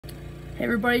Hey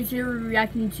everybody, here we're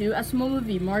reacting to SML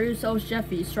movie, Mario Sells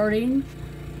Jeffy, starting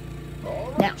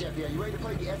All right, now. Jeffy, are you ready to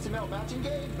play the SML matching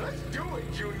game? Let's do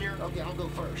it, Junior. Okay, I'll go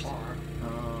first. All right.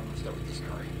 Let's start with this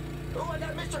card. Oh, I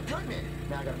got Mr. Goodman.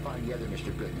 Now I gotta find the other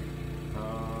Mr. Goodman.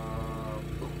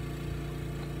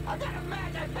 I got a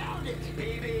match. I found it,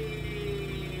 baby.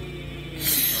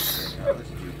 Okay, now let's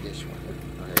do this one.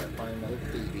 I gotta find another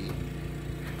baby.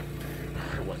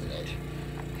 It wasn't it.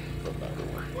 Flip back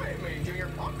over. Wait a minute, Junior.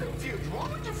 I'm confused. Why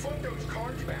would you flip those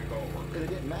cards back over? Because it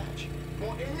didn't match.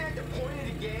 Well, isn't that the point of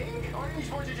the game? Aren't you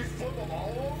supposed to just flip them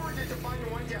all over just to find the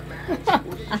ones that match?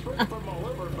 Well, yeah, you're supposed to flip them all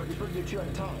over, but you're supposed to do 2 at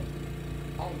a time.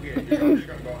 Oh, yeah, I'm just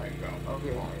gonna go ahead and go.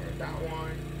 Okay. All right, that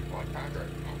one. Oh, Patrick.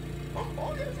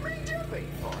 Oh, that's me, Jeffy.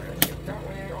 All right, let's get that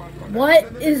one. What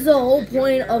is the whole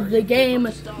point of the game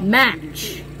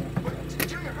match? But,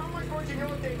 Junior, how am I supposed to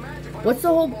know if they match if I What's the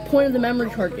whole point of the memory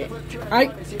card game? I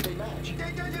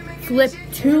That doesn't make any flip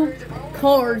sense, 2 Junior. If I only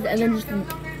cards flip and then two, just I'm not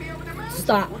gonna be able to match.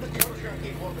 stop. Well, then you're just gonna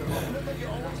keep flipping them over. Look, you're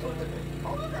always supposed to.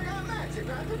 Oh, look, I got a match. It's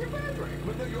Patrick and Patrick.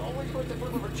 But no, you're always supposed to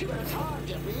flip over 2 at a time,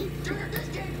 Jeffy. Junior, this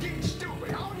game's getting stupid.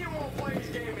 I don't even want to play this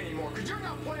game anymore because you're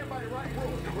not playing by the right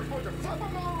rules. We're supposed to flip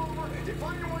them all over, to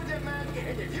find the ones that match,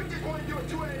 and if you just want to do it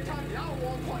 2 at a time, then I don't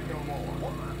want to play no more.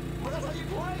 Well, that's how you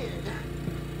play it.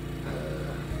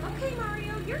 Okay,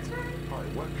 Mario, your turn. All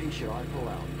right, what piece should I pull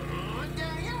out?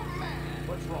 Dang, you're mad.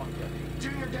 What's wrong, Jeffy?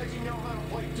 Junior doesn't know how to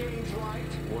play games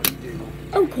right. What do you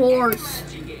do? Of course. In a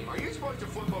matching game, are you supposed to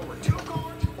flip over 2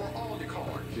 cards or all the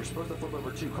cards? You're supposed to flip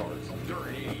over 2 cards. You're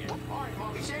an idiot. All right,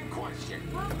 Mommy, same question.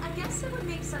 Well, I guess it would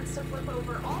make sense to flip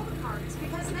over all the cards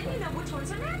because then you know which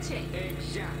ones are matching.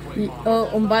 Exactly, Mom. Oh,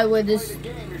 and by the way, this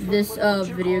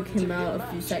video came out a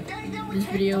few seconds. This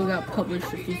video got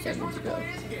published a few seconds ago.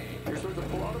 You're supposed to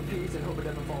pull out a piece and hope it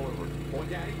doesn't fall over. Well,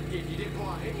 Daddy, if you didn't pull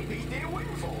out any piece, then it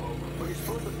wouldn't fall over. But you're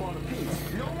supposed to pull out a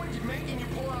piece. No one's making you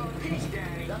pull out a piece,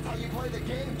 Daddy. That's how you play the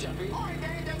game, Jeffy. All right,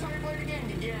 Daddy, that's how you play the game.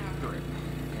 You get after it.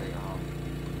 Okay,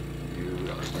 you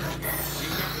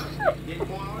Didn't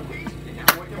pull out a piece, and now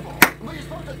what you fall. Well, you're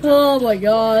supposed to... Oh my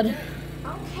god.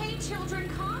 Okay, children,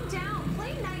 calm down.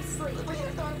 Play nicely. But you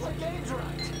just don't play games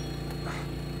right.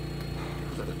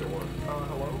 Who's at the door?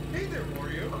 Hello? Hey there,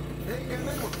 Mario. Hey,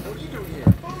 Goodman, what are you doing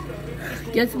here? Oh, nothing.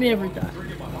 Just Gets me every time.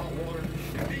 drinking my hot water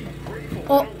and being grateful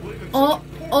Oh, I don't live in oh, such a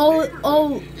poor oh, neighborhood. oh.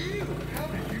 Ew, how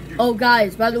did you do Oh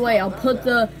guys, by the way, I'll put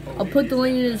the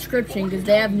link in the description because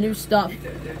they have new stuff.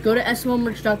 Go to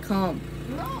smlmerch.com.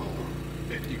 No!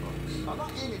 $50. I'm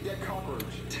not eating a dead cockroach.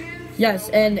 Yes,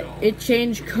 and it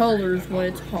changed colors when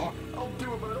it's hot. I'll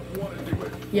do it, but I don't want to do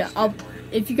it. Yeah,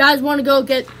 if you guys want to go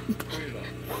get,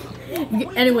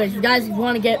 anyways, if you guys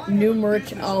want to get new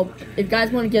merch, if you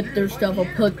guys want to get their stuff, I'll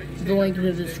put the link in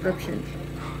the description.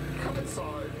 Come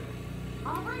inside.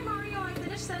 All right, Mario, I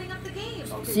finished setting up the game.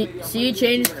 See, it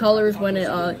changes colors when it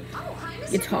Oh, hi,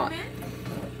 Mr. It's hot. Goodman.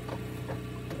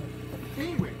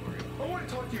 Anyway, Mario, I want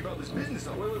to talk to you about this business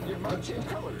I'm Wait, your mug changed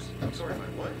colors. I'm sorry, my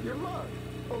what? Your mug.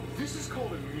 Oh, this is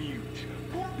called a muge.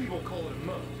 Poor people call it a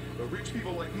mug, but rich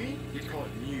people like me, you call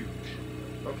it muge.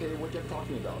 Okay, what you're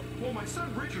talking about? Well, my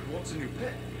son Richard wants a new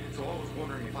pet, so I was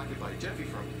wondering if I could buy Jeffy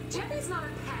from him. Jeffy's not a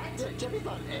pet. Yeah, Jeffy's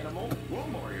not an animal. Well,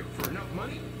 Mario, for enough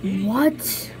money, What?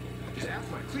 just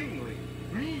ask my cleaning lady.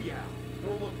 Meow.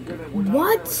 Well, look, Goodman, we're not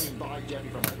What? gonna let you buy Jeffy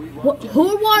from us. We love What? Jeffy. Who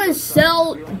would want to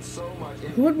sell? We want so much.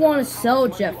 Who would want to sell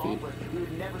Jeffy? We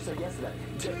would never say yes to that.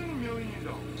 $10 million.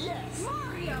 Yes.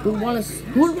 Mario. Who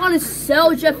would want to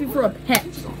sell Jeffy for a pet?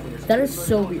 That is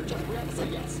so weird. We have to say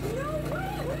yes. No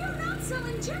way. We are not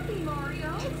selling Jeffy,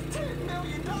 Mario. It's $10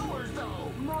 million,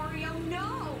 though. Mario, no. You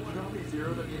know how many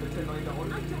zeros at the end of $10 million? I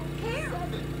don't care.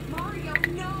 7. Mario,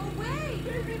 no way.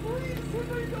 Baby, please, $10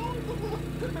 million.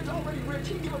 Goodman's already rich.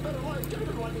 He can give a better life. Jeffy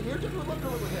would like it here. Jeffy would love to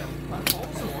live with him. I've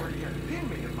also already had a pin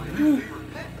made of my new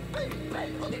favorite pet.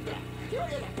 Baby, look at that. You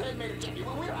already have a pen made of Jeffy.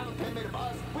 Well, we don't have a pen made of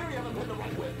us. We already have a pen to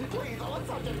write with. Please, let's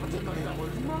sell Jeffy for $10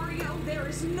 million. Mario, there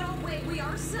is no way we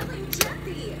are selling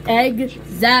Jeffy.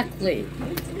 Exactly.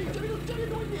 Jeffy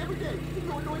annoys me every day. He's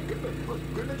going to annoy Goodman. Look,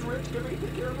 Goodman's rich. Goodman can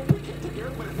take care of him. We can't take care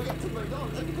of him. But if we have $10 million, I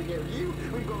can take care of you.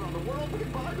 We can go around the world. We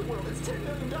can buy the world. It's $10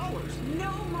 million.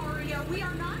 No, Mario, we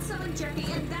are not selling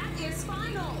Jeffy, and that is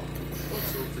final.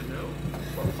 So it's a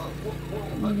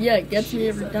no? Yeah, it gets me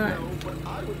every time. No, but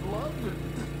I would love to.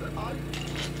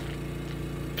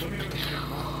 Let me know if you can.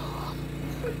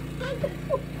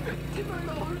 $10 million.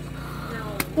 No.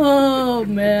 Oh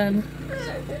man.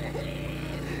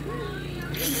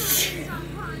 Mario, stop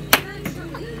crying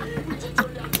eventually. We just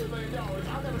turned down $10 million.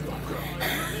 I'll never stop crying.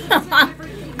 It's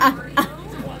everything, Mario.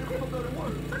 Why do people go to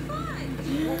work? For fun.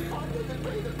 Well, fun doesn't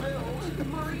pay the bills.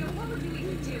 Mario, what would you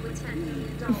even do with $10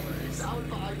 million? I would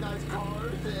buy nice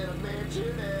cars and a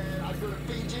mansion, and I'd go to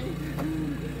Fiji.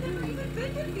 You've never even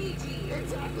been to Fiji.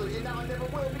 Exactly, and now I never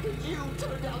will because you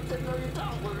turned down $10 million.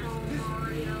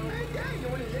 Mario. Hey, Dad, you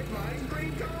want to lick my ice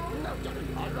cream cone? No, Jeffy,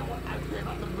 I know what I've been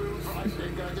on the move for ice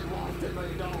cream because I just lost $10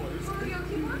 million. Mario,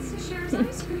 he wants to share his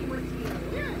ice cream with you.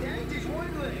 Yeah, Dad, just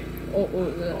one lick.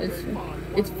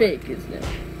 It's fake, isn't it?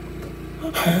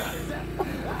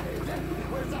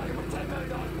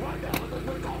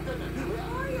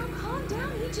 Mario, calm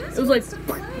down. He just It was like- wants to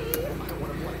play.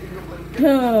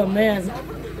 Oh man.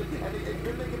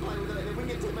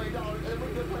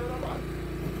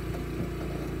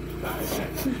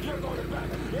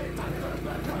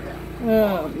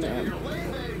 Oh man.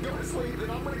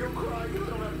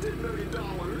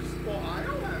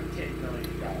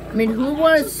 I mean, who would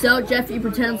want to sell Jeffy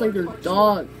pretends like their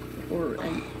dog or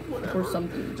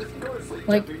something?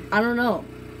 Like, I don't know.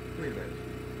 Wait a minute.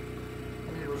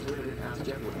 Maybe Rosalie didn't ask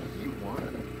Jeffy what he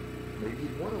wanted. Maybe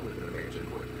he'd want to live in a mansion.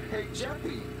 Hey,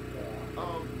 Jeffy,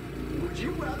 would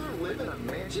you rather live in a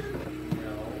mansion?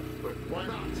 No. But why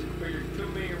not? There's too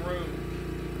many rooms.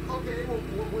 Okay, well,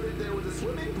 what if there was a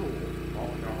swimming pool? I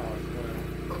don't know how to swim.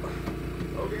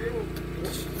 Okay, well,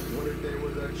 what if there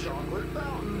was a chocolate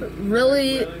fountain?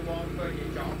 Really? Really want to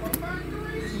get chocolate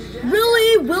factory? Yeah.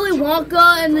 Really? Willy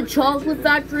Wonka and the Chocolate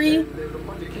Factory? There's a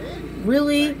bunch of candy.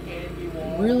 Really? Candy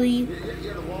wall. Really?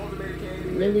 Yeah, the walls are made of candy.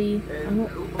 Really? And I don't.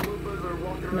 Oompa Loompas are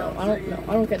walking around No, I don't know.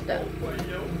 I don't get that.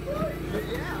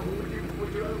 Yeah,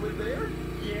 would you rather live there?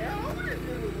 Yeah, I want to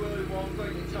do the Willy Wonka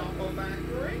and chocolate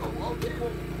factory. Oh, okay,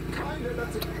 well, kind of.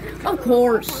 That's a. Of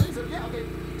course. So, yeah, okay.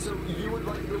 So you would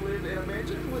like to live in a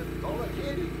mansion with all that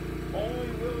candy? Only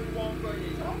Willy Wonka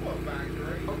and chocolate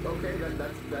factory. Oh, okay,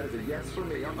 that is a yes for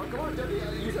me. Oh, come on, Jeffy.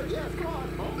 You said yes. Come on.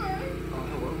 Okay.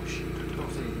 Hello. Shh.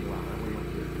 Don't say anything loud. I want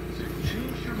to hear.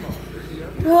 Choose your mother.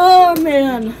 Oh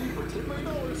man. For $10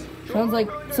 million. Sounds like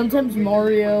sometimes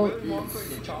Mario Willy Wonka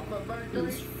and chocolate factory.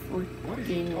 is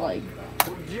freaking like.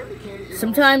 Well, do you have the candy?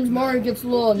 Sometimes Mario gets a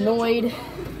little annoyed.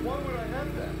 Why would I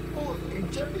have that? Well,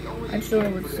 Jeffy only I just don't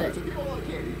know what to say. So give a lot of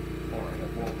candy. All right,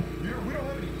 well, we don't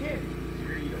have any candy. You're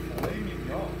gonna eat a filet mignon.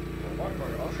 Well, why,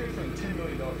 Mario? I'll trade for $10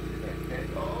 million today, okay?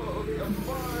 Oh, okay.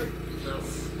 Bye. Yes.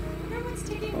 Wonder what's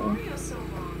taking Mario so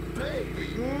long. Baby,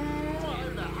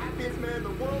 I'm the happiest man in the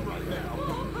world right now.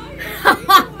 Oh, hi,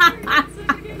 Mario. Why are you in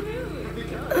such a good mood?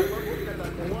 Because I love looking at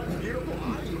that one beautiful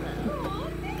eye you have. Oh,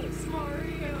 thanks,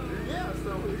 Mario. Yeah,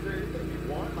 so is there anything you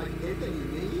want? Like anything you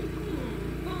need?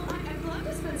 Well, I'd love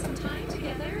to spend some time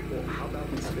together. Well, how about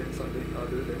we spend something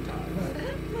other than time?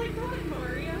 Like what,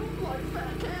 Mario? Like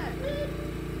fat cat.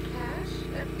 Cash?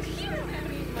 You don't have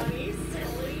any money,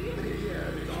 silly.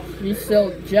 Yeah, it's awesome. He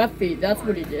sold Jeffy. That's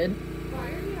what he did. Why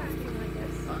are you acting like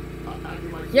this?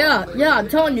 Acting like Yeah. I'm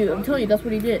telling you. That's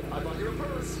what he did. I bought you a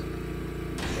purse.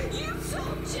 You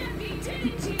told Jeffy,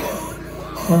 didn't you? No,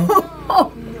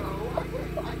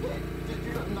 I can't. Just do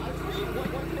something nice for me.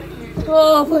 What's making you think?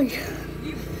 Oh my god.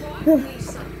 You bought me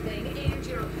something and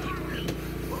you're happy.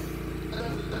 That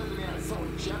doesn't mean I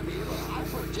sold Jeffy. I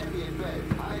put Jeffy in bed.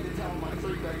 I had to tell him my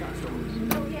 3 bedtime stories.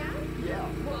 Oh, yeah? Yeah.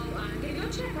 Well, I'm gonna go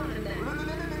check on him then. No,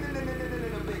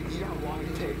 babe. You know how long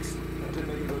it takes to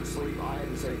make him go to sleep? I had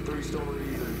to say 3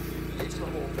 stories and it's the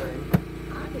whole thing.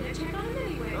 I'm gonna check on him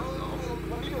anyway. No,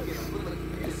 let me go get him. Look,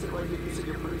 you just sit right here. You sit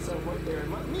your pretty self right there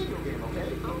and let me go get him, okay?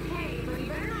 Okay, but you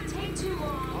better not take too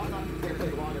long. I'm not going to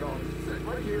take long at all. Just sit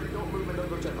right here and don't move and don't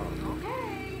go check on him.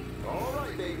 Okay. All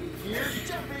right, baby. Here's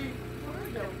Jeffy.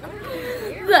 Mario, what are you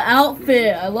wearing? The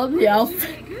outfit. I love the outfit.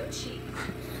 Hey, Gucci.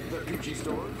 The Gucci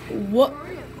store. What?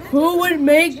 Who would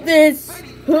make this?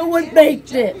 Who would make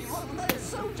this? That is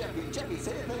so Jeffy. Jeffy,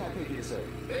 say the thing I paid you to say.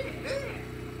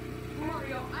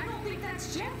 Mario, I don't think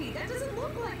that's Jeffy. That doesn't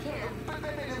look like him. But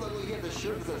look, he has the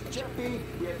shirt that says Jeffy.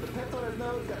 He has the pencil on his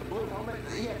nose. He's got the blue helmet.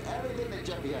 He has everything that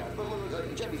Jeffy has.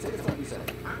 Look, Jeffy, say the stuff you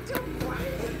said. I'm too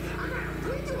quiet. I got a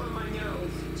twinkle on my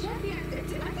nose. Jeffy, I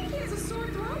think he has a sore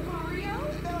throat, Mario.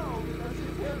 No, that's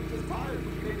just him. He's just tired.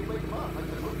 You need to wake him up. I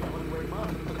just looked at him and wake him up.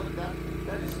 Look,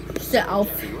 that is Just the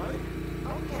outfit. Jeffy, right?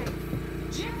 Okay.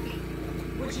 Jeffy,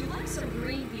 would you like some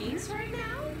green beans right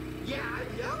now? Yeah, I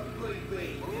love green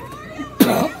beans. Mario, I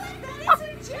feel like that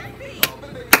isn't Jeffy. Oh,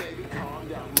 baby, calm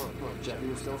down. Look, Jeffy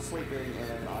was still sleeping,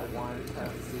 and I wanted to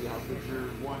test to see how good your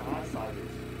one eyesight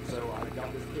is. So I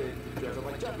got this kid to dress up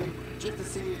like Jeffy, just to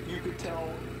see if you could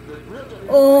tell the real Jeffy.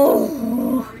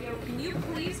 Oh, Mario, can you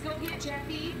please go get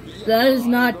Jeffy? that is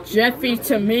not Jeffy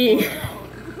to me.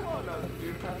 Come on now,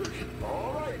 dude, Patrick.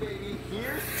 All right, baby,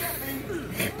 here's Jeffy.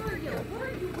 Mario, what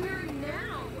are you wearing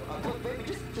now? Look, baby,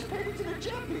 just pay attention to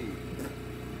Jeffy.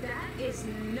 That is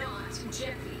not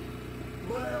Jeffy.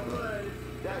 Well,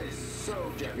 that is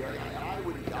so Jeffy. Yeah,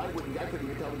 I couldn't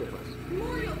even tell the difference.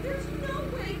 Mario, there's no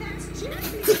way that's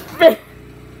Jeffy.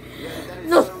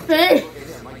 The face. Look at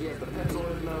him, like he has the pencil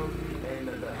in his nose and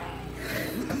the hat.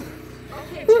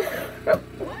 Okay, Jeffy,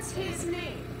 what's his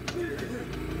name?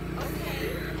 Okay,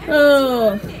 and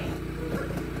Oh. what's your name?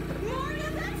 Mario,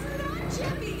 that's not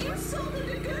Jeffy. You sold him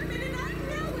to Goodman and I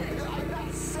know it. I'm not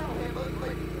selling him,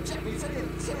 but Jeffy, say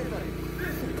anything.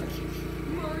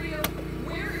 Mario,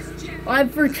 where is Jeffy? I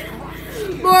forgot.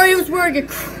 Mario's wearing a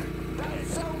That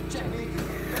is so Jeffy.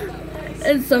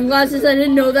 and sunglasses. I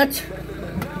didn't know that.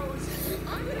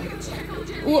 I'm gonna go check on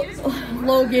Jeffy.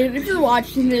 Logan, if you're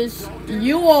watching this,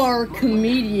 you are a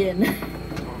comedian.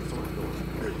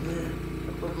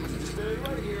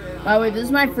 By the way, this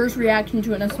is my first reaction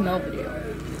to an SML video.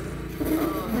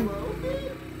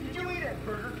 Did you eat at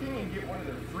Burger King and get one of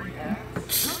their free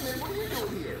hats? What are you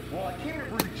doing here? Well, I came to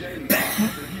bring Jamie back.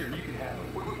 So here, you can have them.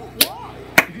 Why?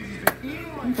 Because he's been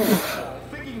eating my football,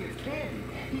 thinking it's candy.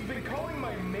 He's been calling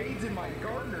my maids and my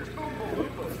gardeners Oompa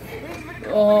Loompas. And he's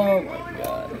been Oh calling me my Willy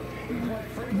god. Wonka. Quite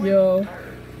frankly, Yo. I'm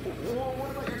tired. Well, what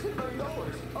about your $10 million?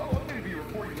 Oh, I'm going to be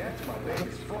reporting that to my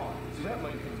Vegas fraud. So that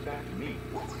money comes back to me.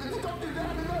 Well, don't do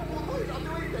that. No, please, I'll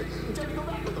do anything. Jeffy, go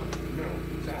back with him. No.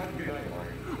 So have a good night,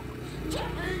 Mario.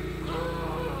 Jeffy!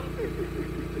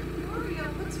 Mario,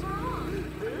 what's wrong?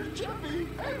 There's Jeffy.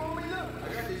 Hey, mommy, look.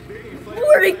 I got this big inflatable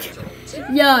Where'd pencil.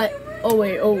 Yeah. Oh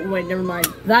wait, never mind.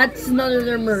 That's none of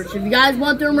their merch. If you guys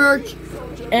want their merch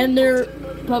and their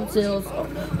pub sales, oh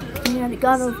man, it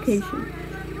got a notification.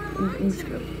 In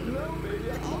script.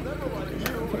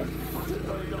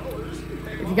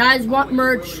 If you guys want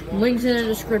merch, links in the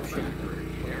description.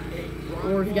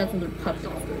 Or if you guys want their pub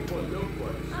sales.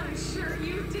 I'm sure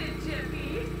you did,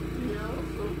 Jeffy.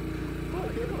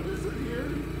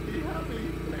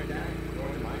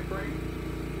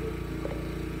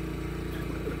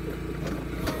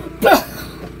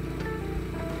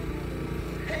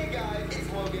 Hey guys,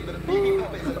 it's Logan, the baby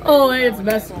puppets. Oh, hey, it's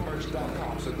messy.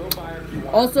 SMLmerch.com, so go buy her if you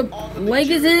want. Also, link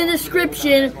is in the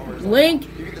description. Link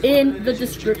in the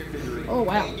description. Oh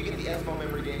wow. And you get the SML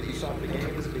memory game that you saw at the beginning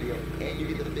of this video, and you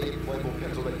get the big inflatable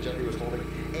pencil that Jeffy was holding,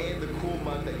 and the cool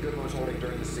mug that Goodman was holding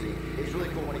during the scene. It's really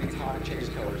cool when it gets hot and changes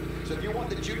colors. So if you want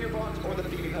the junior box or the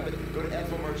Phoebe puppet, go to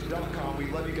SMLmerch.com. We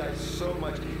love you guys so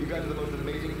much. You guys are the most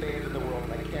amazing fans in the world,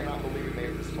 and I cannot believe we made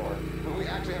it this far. But we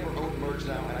actually have our own merch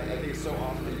now, and I think it's so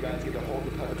awesome that you guys get to hold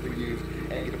the puppets we use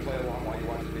and get to play along while you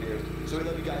watch the videos. So we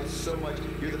love you guys so much.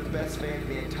 You're the best fans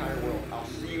in the entire world. I'll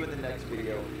see you in the next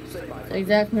video. Say bye.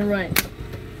 Exactly right.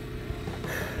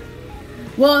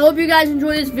 Well, I hope you guys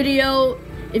enjoy this video.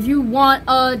 If you want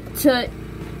the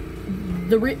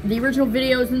original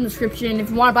video is in the description. If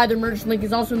you want to buy their merch, link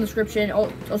is also in the description.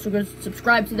 Also go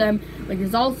subscribe to them. Link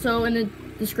is also in the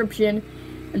description.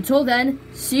 Until then,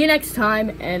 see you next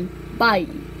time and bye.